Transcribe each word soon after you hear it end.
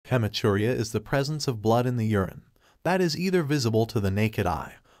Hematuria is the presence of blood in the urine that is either visible to the naked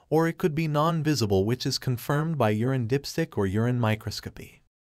eye, or it could be non-visible, which is confirmed by urine dipstick or urine microscopy.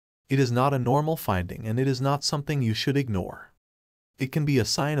 It is not a normal finding, and it is not something you should ignore. It can be a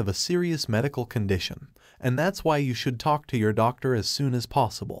sign of a serious medical condition, and that's why you should talk to your doctor as soon as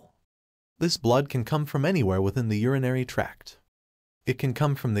possible. This blood can come from anywhere within the urinary tract. It can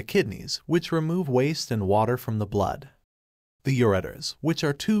come from the kidneys, which remove waste and water from the blood. The ureters, which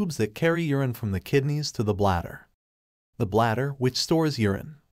are tubes that carry urine from the kidneys to the bladder. The bladder, which stores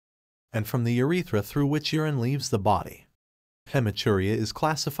urine. And from the urethra, through which urine leaves the body. Hematuria is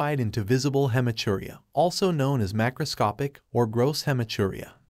classified into visible hematuria, also known as macroscopic or gross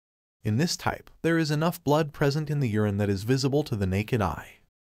hematuria. In this type, there is enough blood present in the urine that is visible to the naked eye.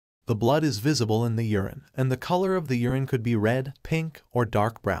 The blood is visible in the urine, and the color of the urine could be red, pink, or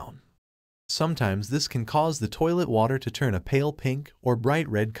dark brown. Sometimes this can cause the toilet water to turn a pale pink or bright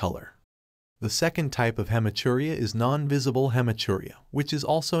red color. The second type of hematuria is non-visible hematuria, which is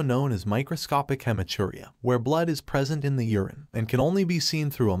also known as microscopic hematuria, where blood is present in the urine and can only be seen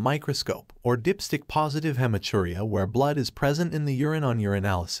through a microscope, or dipstick positive hematuria, where blood is present in the urine on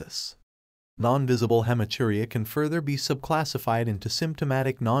urinalysis. Non-visible hematuria can further be subclassified into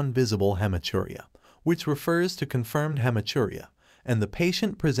symptomatic non-visible hematuria, which refers to confirmed hematuria, and the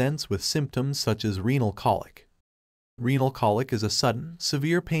patient presents with symptoms such as renal colic. Renal colic is a sudden,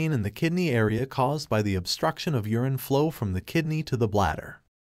 severe pain in the kidney area caused by the obstruction of urine flow from the kidney to the bladder.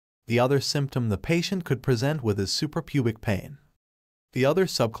 The other symptom the patient could present with is suprapubic pain. The other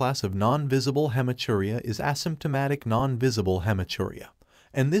subclass of non-visible hematuria is asymptomatic non-visible hematuria,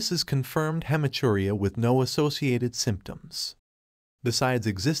 and this is confirmed hematuria with no associated symptoms. Besides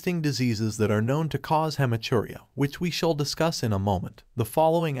existing diseases that are known to cause hematuria, which we shall discuss in a moment, the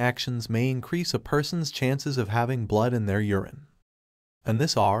following actions may increase a person's chances of having blood in their urine. And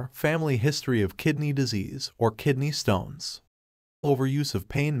this are: family history of kidney disease or kidney stones, overuse of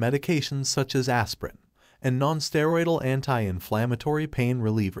pain medications such as aspirin, and non-steroidal anti-inflammatory pain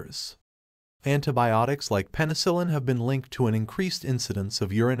relievers. Antibiotics like penicillin have been linked to an increased incidence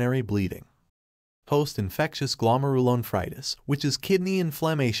of urinary bleeding. Post-infectious glomerulonephritis, which is kidney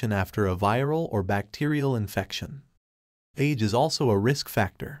inflammation after a viral or bacterial infection. Age is also a risk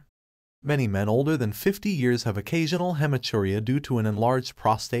factor. Many men older than 50 years have occasional hematuria due to an enlarged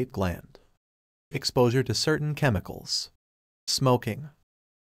prostate gland. Exposure to certain chemicals. Smoking.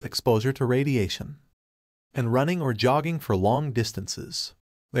 Exposure to radiation. And running or jogging for long distances.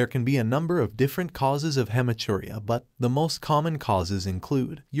 There can be a number of different causes of hematuria, but the most common causes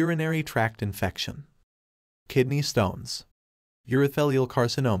include urinary tract infection, kidney stones, urothelial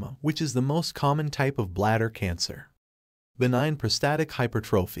carcinoma, which is the most common type of bladder cancer, benign prostatic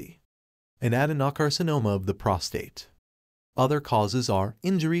hypertrophy, and adenocarcinoma of the prostate. Other causes are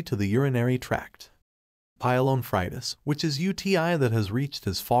injury to the urinary tract, pyelonephritis, which is UTI that has reached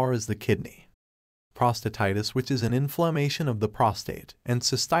as far as the kidney, prostatitis, which is an inflammation of the prostate, and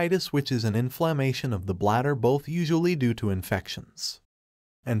cystitis, which is an inflammation of the bladder, both usually due to infections,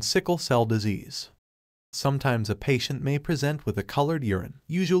 and sickle cell disease. Sometimes a patient may present with a colored urine,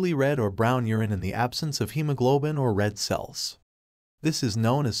 usually red or brown urine in the absence of hemoglobin or red cells. This is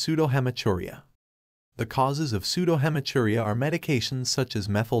known as pseudohematuria. The causes of pseudohematuria are medications such as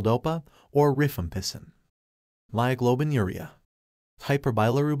methyldopa or rifampicin, myoglobinuria,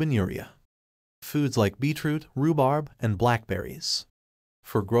 hyperbilirubinuria, foods like beetroot, rhubarb, and blackberries.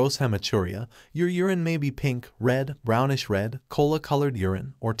 For gross hematuria, your urine may be pink, red, brownish red, cola-colored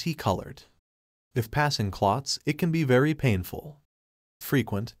urine, or tea-colored. If passing clots, it can be very painful.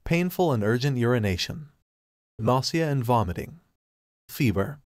 Frequent, painful and urgent urination. Nausea and vomiting.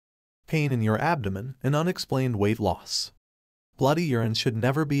 Fever. Pain in your abdomen and unexplained weight loss. Bloody urine should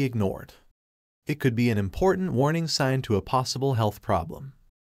never be ignored. It could be an important warning sign to a possible health problem.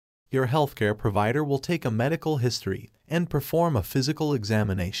 Your healthcare provider will take a medical history and perform a physical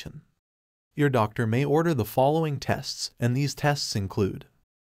examination. Your doctor may order the following tests, and these tests include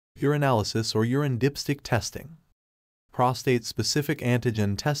urinalysis or urine dipstick testing. Prostate-specific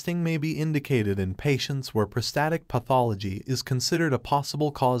antigen testing may be indicated in patients where prostatic pathology is considered a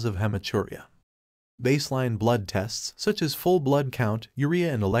possible cause of hematuria. Baseline blood tests such as full blood count,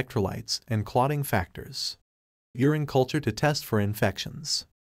 urea and electrolytes, and clotting factors. Urine culture to test for infections.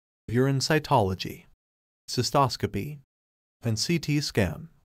 Urine cytology, cystoscopy, and CT scan.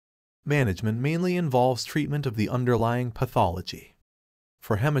 Management mainly involves treatment of the underlying pathology.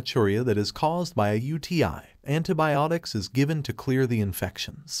 For hematuria that is caused by a UTI, antibiotics is given to clear the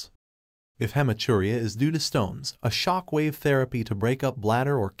infections. If hematuria is due to stones, a shock wave therapy to break up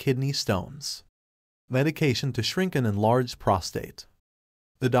bladder or kidney stones. Medication to shrink an enlarged prostate.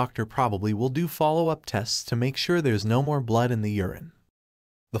 The doctor probably will do follow-up tests to make sure there's no more blood in the urine.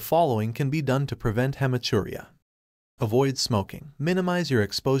 The following can be done to prevent hematuria. Avoid smoking, minimize your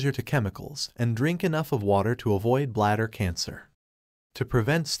exposure to chemicals, and drink enough of water to avoid bladder cancer. To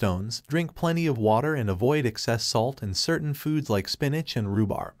prevent stones, drink plenty of water and avoid excess salt in certain foods like spinach and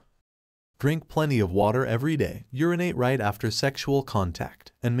rhubarb. Drink plenty of water every day, urinate right after sexual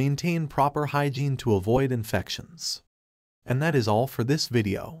contact, and maintain proper hygiene to avoid infections. And that is all for this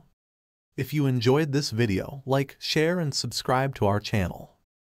video. If you enjoyed this video, like, share and subscribe to our channel.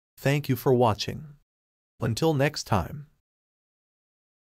 Thank you for watching. Until next time.